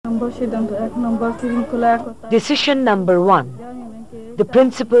Decision number 1. The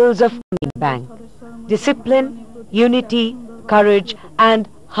principles of grameen bank. Discipline, unity, courage and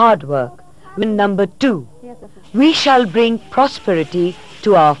hard work. Number 2. We shall bring prosperity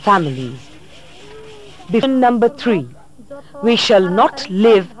to our families. Decision number 3. We shall not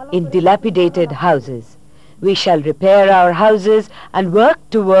live in dilapidated houses. We shall repair our houses and work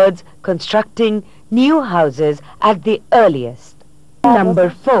towards constructing new houses at the earliest. Number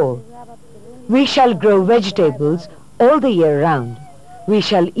 4. We shall grow vegetables all the year round. We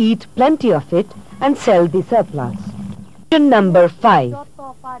shall eat plenty of it and sell the surplus. Number 5.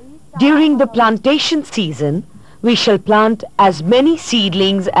 During the plantation season, we shall plant as many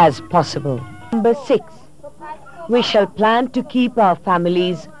seedlings as possible. Number 6. We shall plan to keep our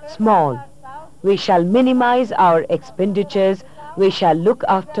families small. We shall minimize our expenditures. We shall look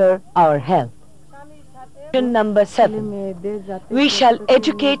after our health. Number 7. We shall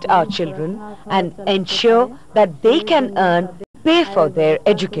educate our children and ensure that they can earn, pay for their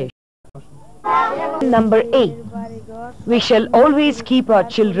education. Number 8. We shall always keep our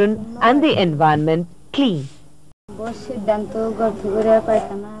children and the environment clean.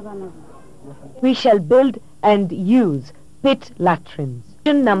 We shall build and use pit latrines.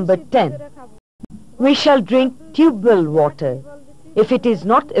 Number 10. We shall drink tube-well water. If it is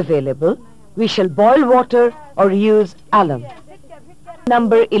not available, we shall boil water or use alum.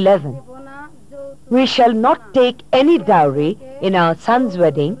 Number 11. We shall not take any dowry in our son's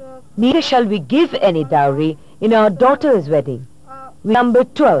wedding, neither shall we give any dowry in our daughter's wedding. Number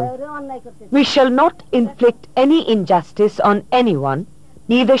 12. We shall not inflict any injustice on anyone,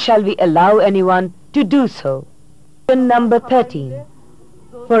 neither shall we allow anyone to do so. Number 13.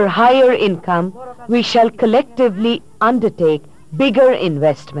 For higher income, we shall collectively undertake bigger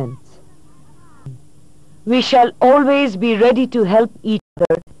investments. We shall always be ready to help each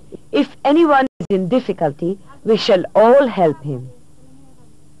other. If anyone is in difficulty, we shall all help him.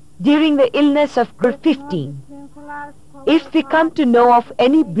 During the illness of COVID-15, if we come to know of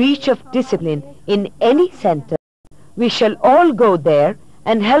any breach of discipline in any center, we shall all go there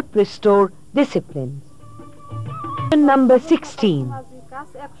and help restore discipline. Number 16.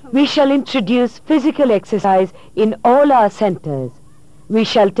 We shall introduce physical exercise in all our centers. We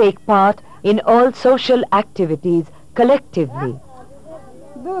shall take part in all social activities collectively.